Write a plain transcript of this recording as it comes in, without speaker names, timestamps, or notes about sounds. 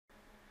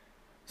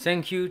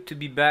Thank you to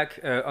be back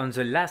on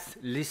the last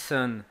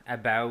lesson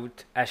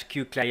about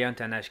Hqueue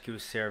client and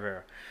Hqueue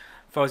server.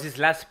 For this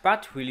last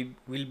part, we'll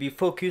be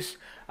focused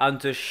on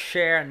the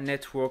share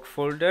network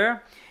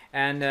folder,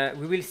 and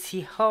we will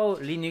see how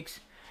Linux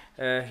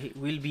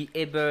will be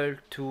able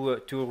to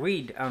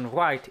read and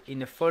write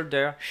in a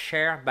folder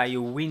shared by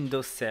a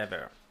Windows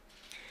server.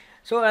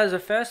 So as the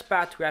first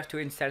part, we have to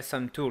install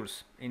some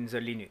tools in the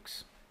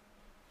Linux.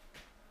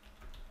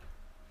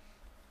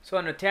 So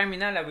on the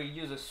terminal, I will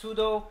use a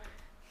sudo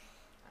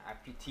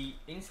apt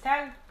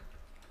install,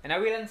 and I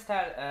will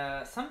install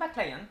Samba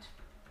client,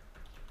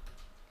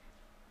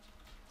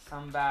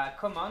 Samba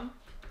command,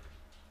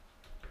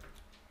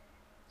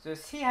 the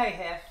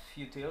CIF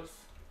utils,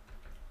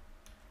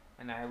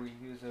 and I will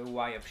use a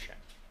Y option.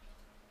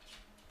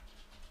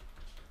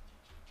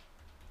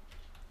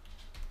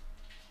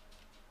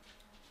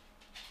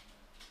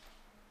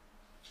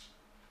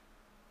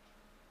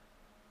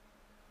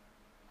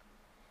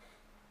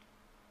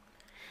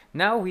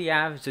 Now we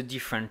have the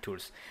different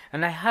tools,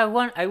 and I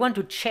want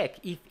to check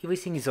if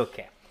everything is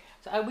okay.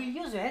 So I will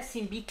use the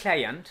SMB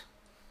client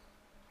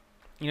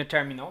in a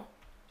terminal.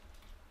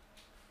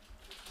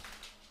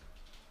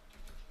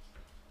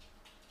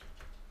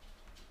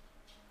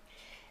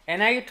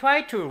 And I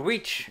try to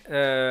reach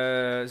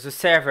the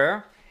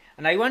server,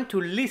 and I want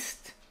to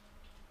list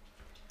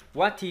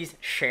what is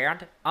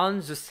shared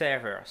on the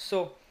server.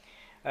 So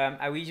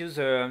I will use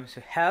the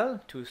L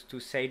to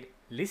say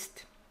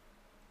list.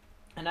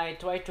 And I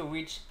try to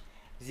reach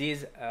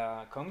this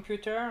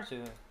computer.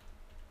 The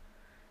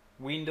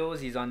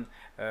Windows is on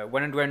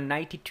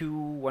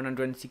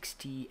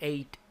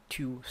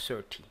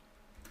 192.168.230.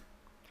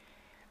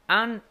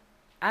 And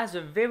as a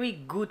very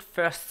good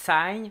first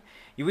sign,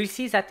 you will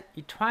see that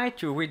it tried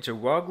to reach the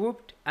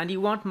workgroup and he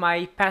wants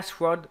my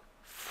password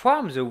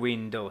from the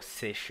Windows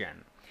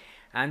session.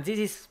 And this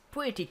is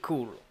pretty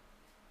cool.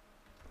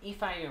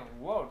 If I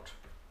wrote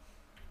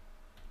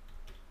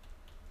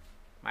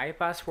my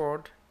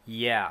password,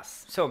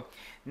 yes. So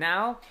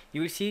now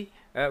you will see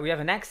we have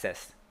an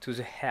access to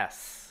the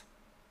S.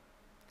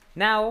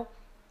 Now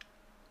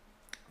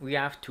we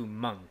have to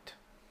mount.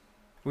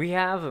 We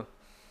have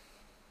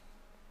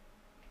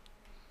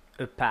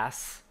a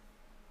path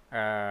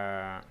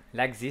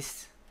like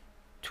this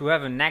to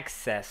have an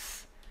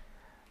access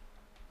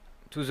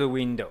to the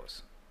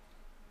Windows.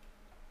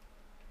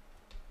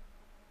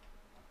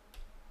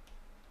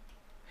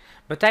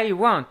 But I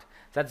want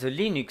that the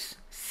Linux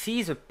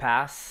sees a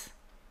path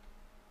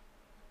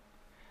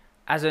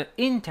as an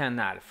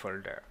internal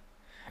folder.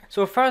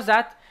 So for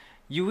that,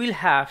 you will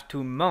have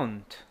to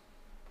mount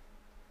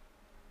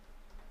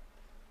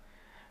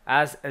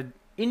as an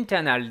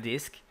internal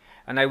disk,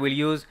 and I will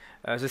use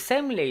the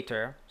same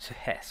later, the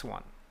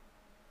S1.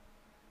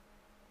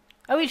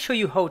 I will show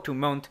you how to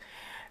mount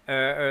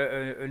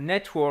a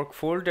network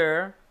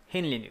folder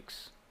in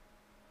Linux.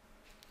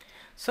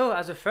 So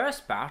as the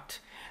first part,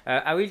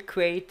 I will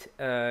create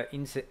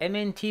in the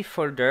MNT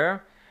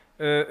folder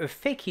a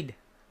faked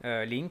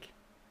link,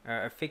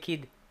 a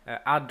faked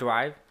hard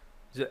drive,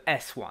 the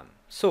S1.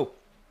 So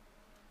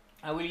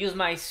I will use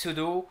my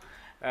sudo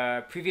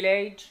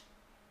privilege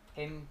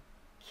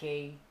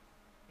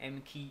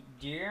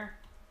mkdir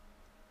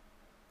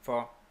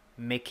for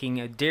making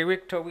a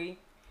directory,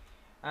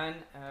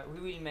 and we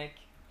will make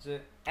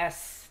the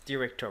S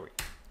directory.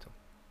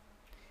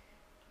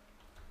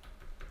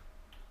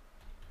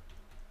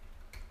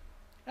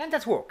 And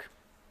that's work.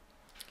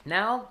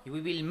 Now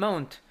we will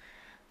mount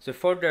the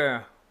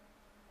folder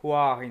who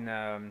are in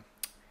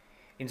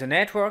the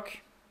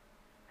network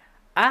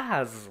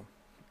as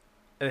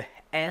a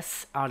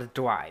S hard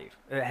drive,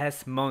 a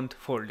S mount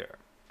folder.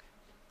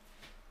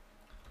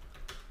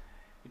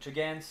 Which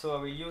again, so I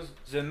will use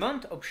the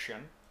mount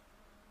option.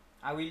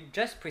 I will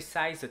just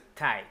precise the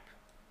type.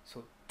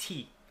 So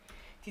T.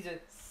 It is a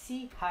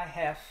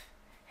CIF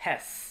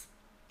S.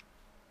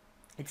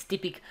 It's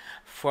typical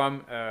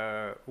from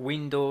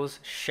Windows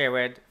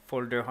shared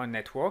folder on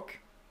network.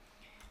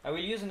 I will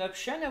use an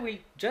option. I will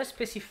just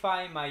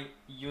specify my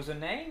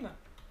username.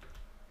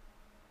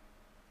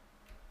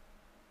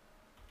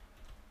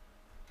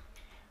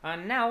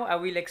 And now I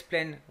will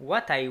explain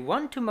what I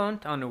want to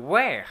mount and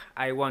where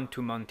I want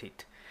to mount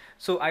it.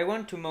 So I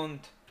want to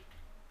mount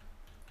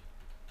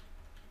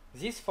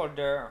this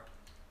folder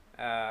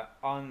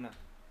on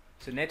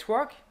the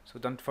network. So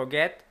don't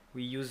forget,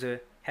 we use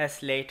a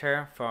S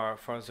later for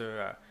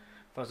the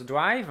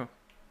drive,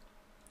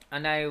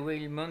 and I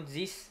will mount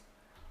this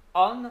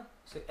on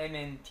the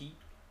MNT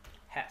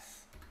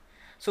S.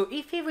 So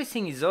if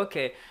everything is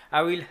okay,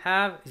 I will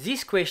have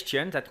this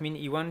question. That means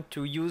you want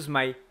to use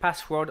my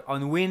password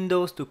on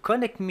Windows to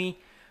connect me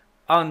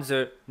on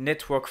the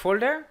network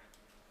folder.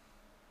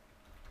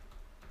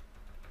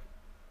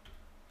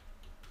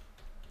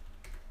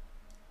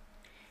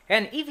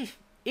 And if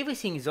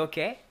everything is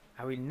okay,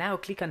 I will now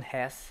click on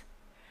S,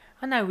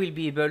 and I will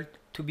be able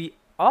to be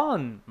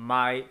on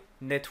my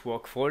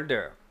network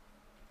folder.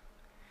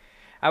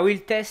 I will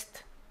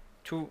test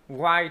to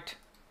write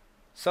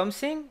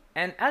something,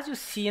 and as you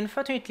see,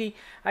 unfortunately,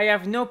 I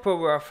have no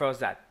power for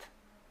that.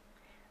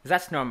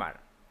 That's normal.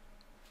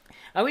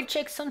 I will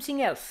check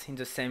something else in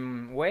the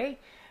same way.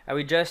 I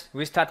will just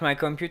restart my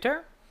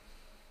computer.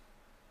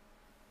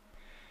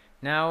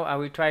 Now I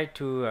will try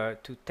to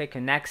take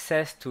an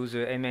access to the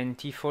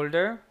MNT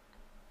folder.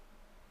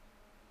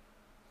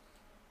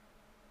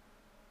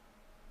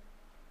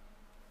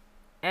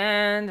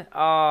 And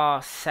oh,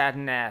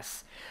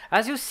 sadness.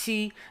 As you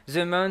see,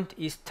 the mount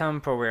is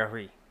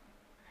temporary.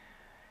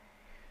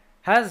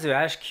 As the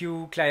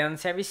Hqueue client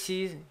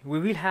services, we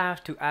will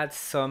have to add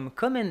some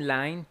command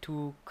line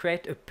to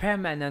create a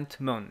permanent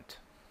mount.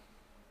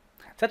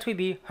 That will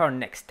be our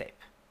next step.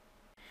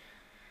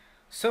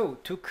 So,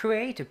 to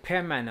create a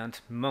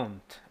permanent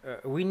mount,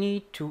 we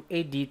need to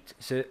edit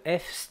the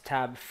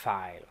Fstab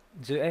file.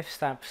 The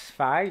Fstab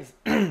files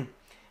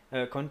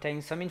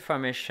contains some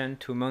information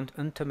to mount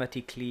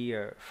automatically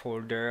a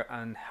folder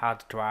on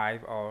hard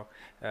drive or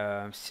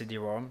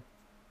CD-ROM.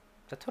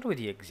 That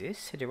already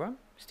exists, CD-ROM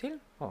still?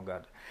 Oh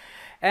god.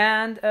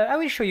 And I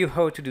will show you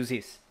how to do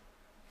this.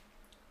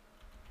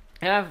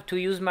 I have to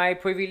use my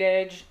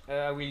privilege.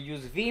 I will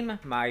use Vim,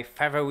 my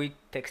favorite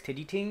text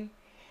editing.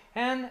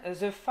 And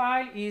the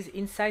file is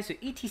inside the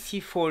etc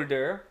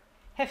folder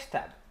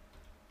Fstab.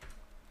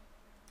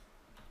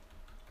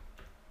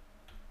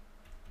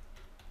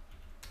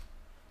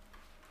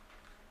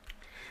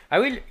 I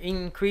will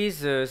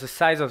increase the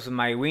size of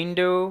my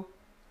window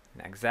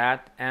like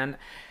that, and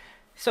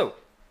so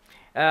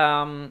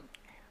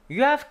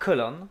you have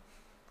colon,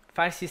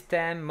 file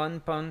system,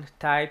 mount point,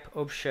 type,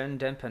 option,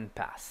 dump, and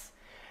pass.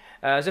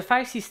 The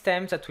file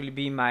system, that will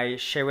be my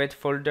shared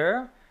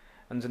folder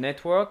on the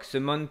network. The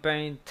mount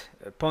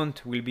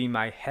point will be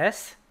my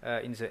S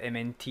in the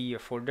MNT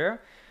folder.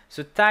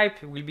 The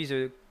type will be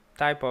the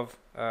type of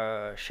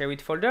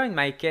shared folder. In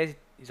my case,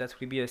 that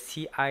will be a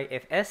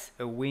CIFS,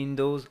 a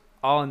Windows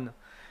on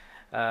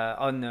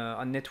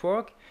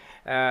network.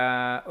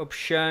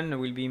 Option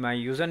will be my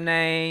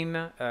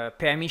username,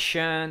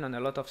 permission, and a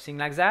lot of things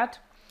like that.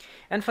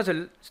 And for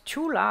the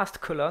two last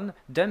column,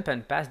 dump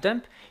and pass,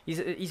 dump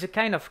is a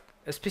kind of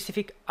a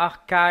specific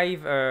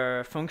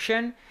archive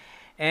function,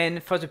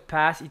 and for the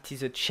pass it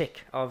is a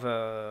check of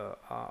the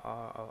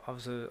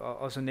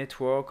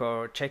network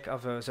or check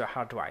of the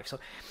hard drive. So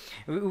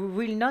we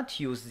will not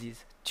use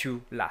these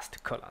two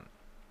last column.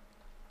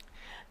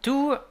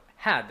 To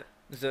add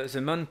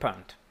the mount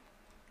point,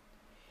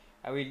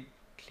 I will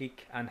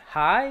click on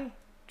high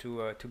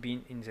to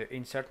be in the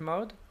insert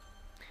mode.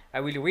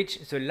 I will reach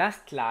the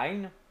last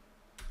line,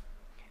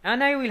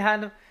 and I will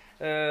add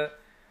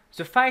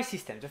the file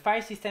system. The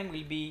file system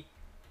will be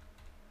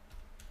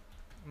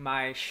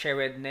my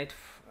shared net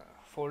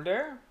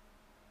folder,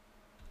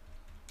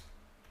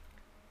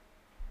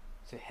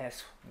 the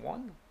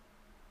S1.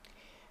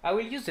 I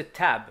will use the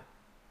tab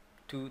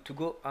to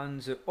go on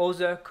the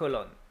other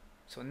column.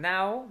 So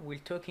now we're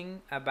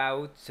talking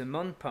about the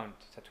mount point,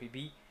 that will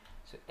be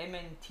the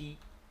MNT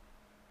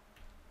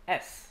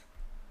S.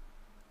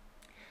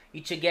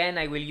 Each again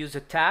I will use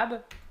the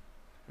tab,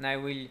 and I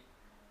will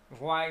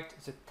write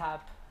the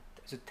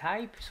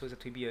type, so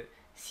that will be a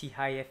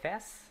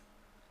CIFS.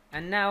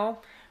 And now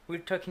we're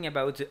talking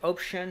about the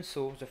options.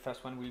 So the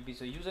first one will be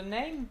the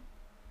username,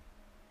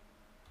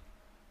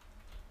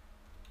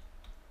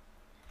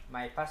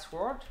 my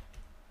password.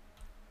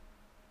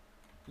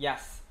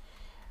 Yes,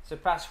 the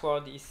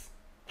password is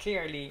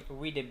clearly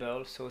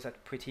readable, so that's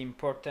pretty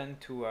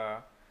important to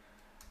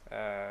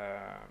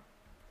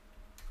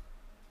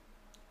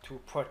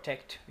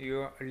protect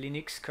your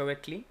Linux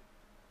correctly.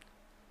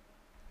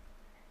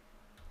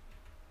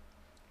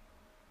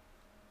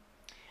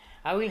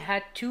 I will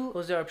add two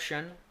other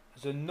options,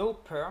 the no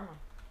perm,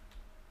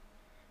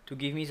 to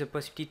give me the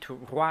possibility to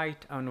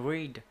write and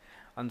read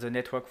on the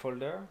network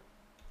folder,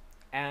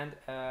 and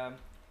a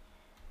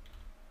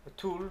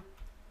tool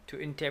to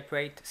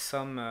interpret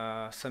some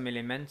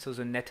elements, so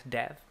the net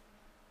dev.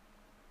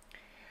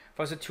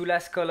 For the two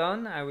last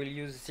column, I will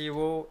use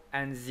 0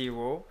 and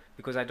 0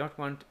 because I don't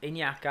want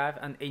any archive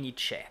and any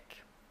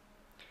check.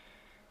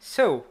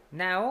 So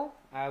now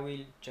I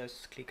will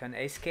just click on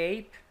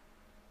escape,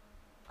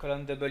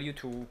 colon W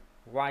to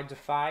write the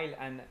file,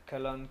 and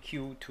colon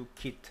Q to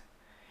quit,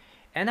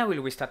 and I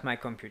will restart my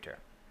computer.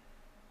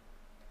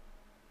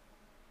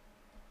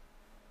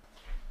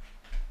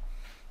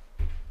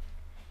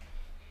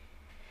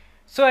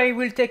 So I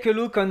will take a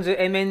look on the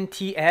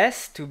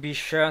MNTS to be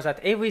sure that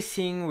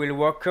everything will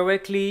work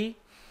correctly.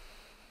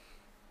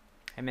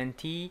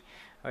 MNT,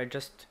 I'll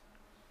just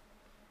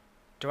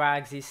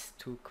drag this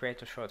to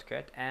create a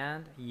shortcut,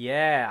 and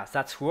yeah,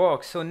 that's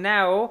works. So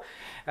now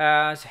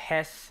the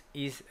S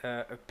is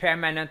a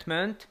permanent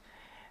mount,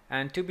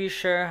 and to be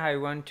sure I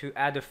want to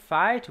add a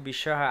file, to be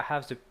sure I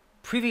have the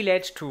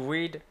privilege to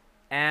read,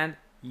 and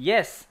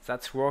yes,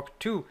 that's work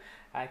too.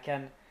 I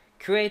can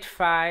create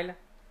file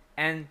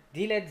and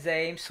delete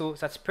them, so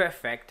that's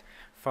perfect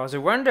for the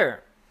Hqrender.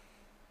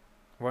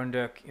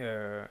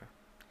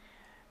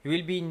 You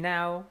will be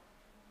now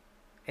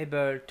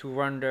able to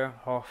render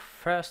our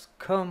first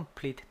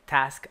complete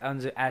task on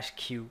the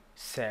Hqueue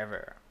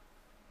server.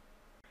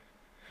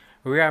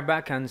 We are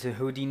back on the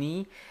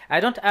Houdini. I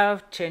don't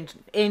have changed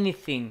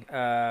anything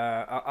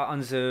on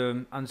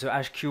the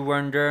Hqueue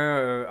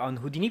render on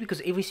Houdini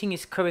because everything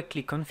is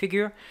correctly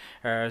configured.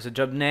 The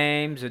job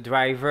name, the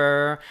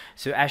driver,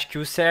 the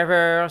Hqueue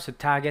server, the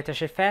target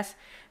HFS.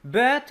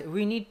 But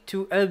we need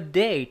to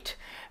update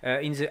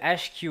in the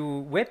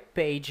Hqueue web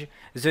page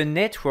the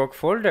network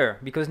folder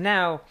because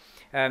now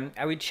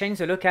I will change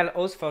the local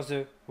host for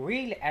the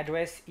real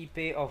address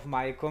IP of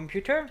my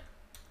computer.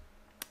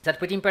 That's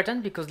pretty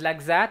important because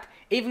like that,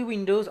 every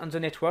Windows on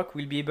the network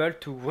will be able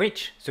to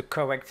reach the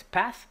correct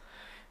path,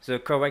 the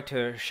correct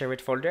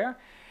shared folder.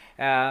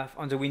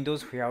 On the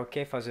Windows, we are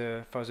okay for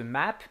the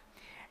map.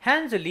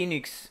 And the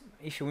Linux,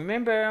 if you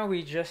remember,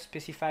 we just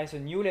specify the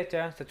new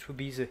letter that will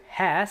be the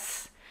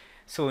S.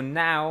 So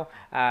now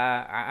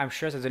I'm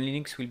sure that the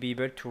Linux will be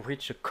able to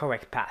reach the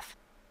correct path.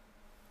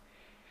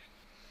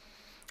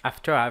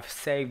 After I've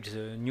saved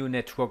the new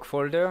network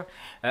folder,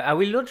 I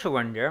will launch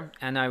Hqrender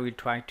and I will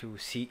try to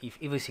see if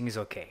everything is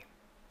okay.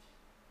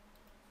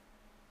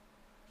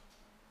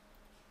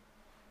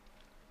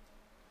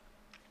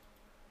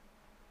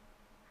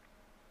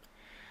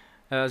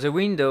 The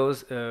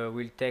Windows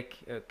will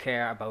take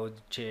care about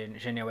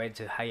generate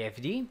the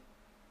IFD.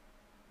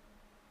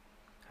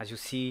 As you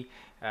see,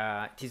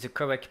 it is the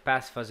correct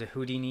path for the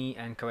Houdini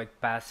and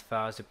correct path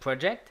for the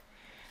project.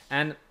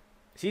 And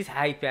this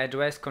IP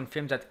address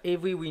confirms that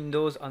every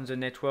Windows on the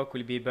network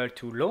will be able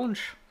to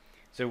launch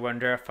the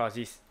Hqrender for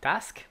this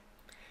task.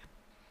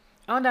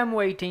 And I'm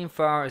waiting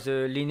for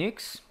the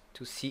Linux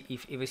to see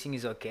if everything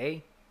is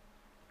okay.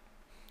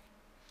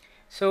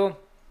 So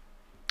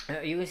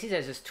you will see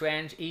there's a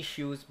strange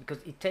issues because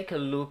it takes a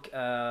look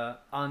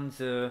on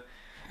the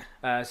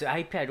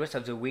IP address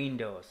of the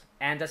Windows.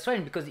 And that's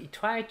strange because it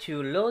tried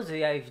to load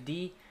the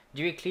IFD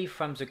directly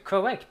from the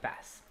correct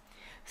path.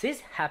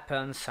 This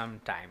happens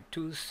sometimes.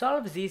 To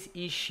solve this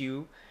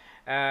issue,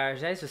 there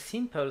is a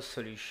simple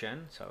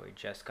solution. So we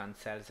just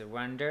cancel the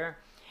Hqrender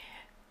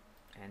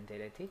and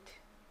delete it.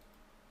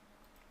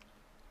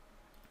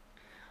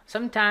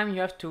 Sometimes you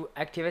have to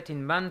activate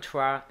in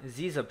Mantra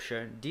this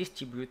option,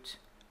 distribute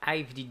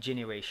IFD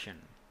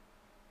generation.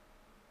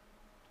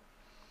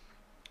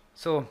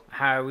 So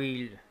I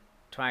will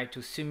try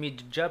to submit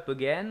the job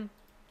again.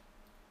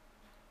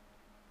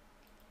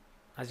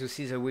 As you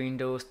see, the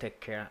Windows take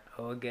care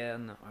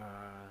again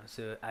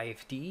the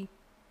IFD,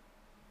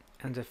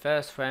 and the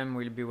first frame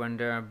will be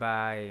rendered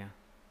by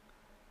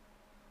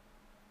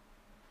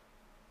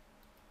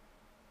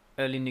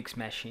a Linux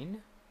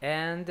machine.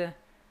 And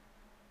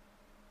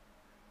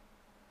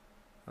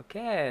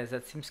okay,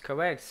 that seems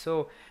correct.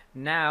 So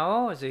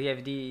now the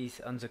IFD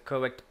is on the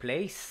correct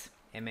place,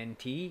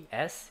 MNT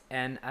S,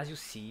 and as you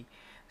see,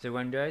 the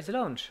render is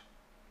launched.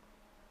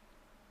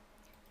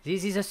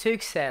 This is a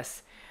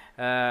success.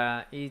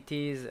 It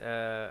is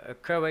a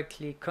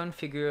correctly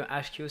configured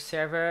Hqueue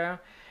server.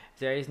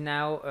 There is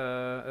now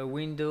a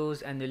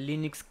Windows and a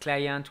Linux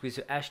client with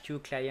the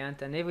Hqueue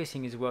client, and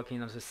everything is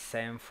working on the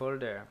same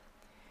folder.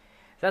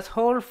 That's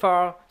all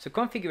for the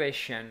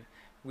configuration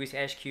with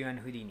Hqueue and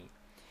Houdini.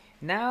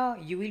 Now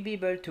you will be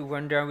able to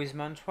render with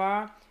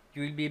Mantra.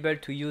 You will be able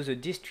to use a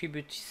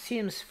distribute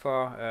sims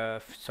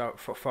for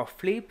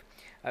Flip,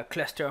 a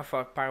cluster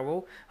for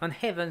Pyro, and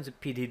even the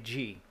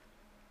PDG.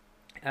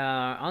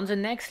 On the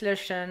next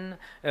lesson,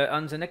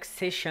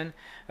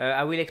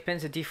 I will explain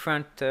the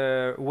different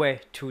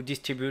way to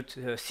distribute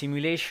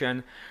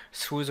simulation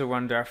through the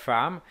render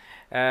farm,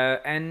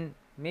 and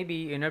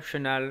maybe an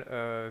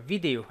optional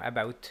video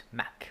about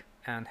Mac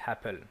and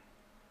Apple.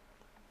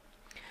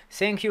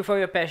 Thank you for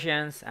your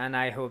patience, and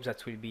I hope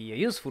that will be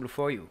useful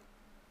for you.